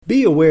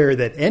Be aware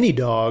that any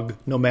dog,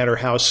 no matter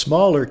how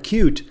small or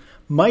cute,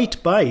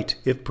 might bite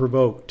if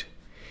provoked.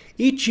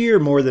 Each year,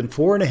 more than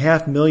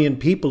 4.5 million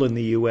people in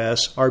the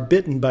U.S. are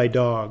bitten by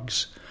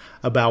dogs.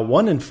 About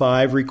 1 in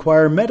 5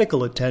 require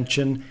medical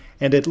attention,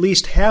 and at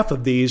least half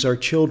of these are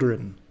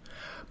children.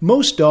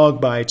 Most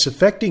dog bites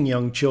affecting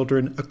young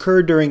children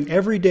occur during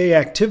everyday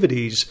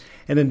activities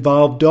and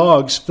involve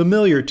dogs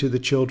familiar to the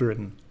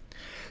children.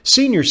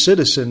 Senior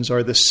citizens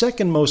are the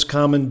second most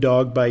common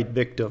dog bite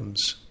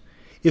victims.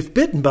 If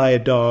bitten by a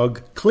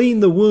dog, clean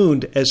the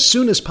wound as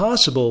soon as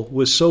possible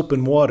with soap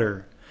and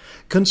water.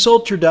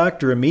 Consult your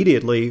doctor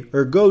immediately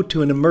or go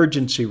to an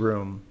emergency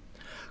room.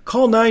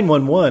 Call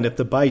 911 if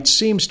the bite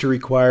seems to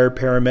require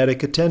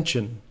paramedic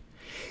attention.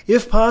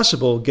 If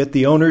possible, get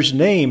the owner's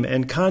name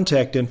and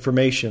contact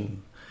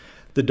information.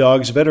 The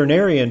dog's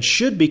veterinarian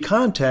should be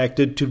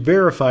contacted to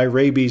verify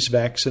rabies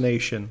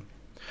vaccination.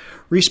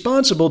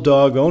 Responsible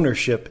dog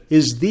ownership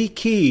is the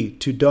key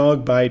to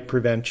dog bite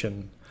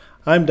prevention.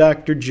 I'm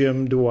Dr.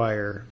 Jim Dwyer.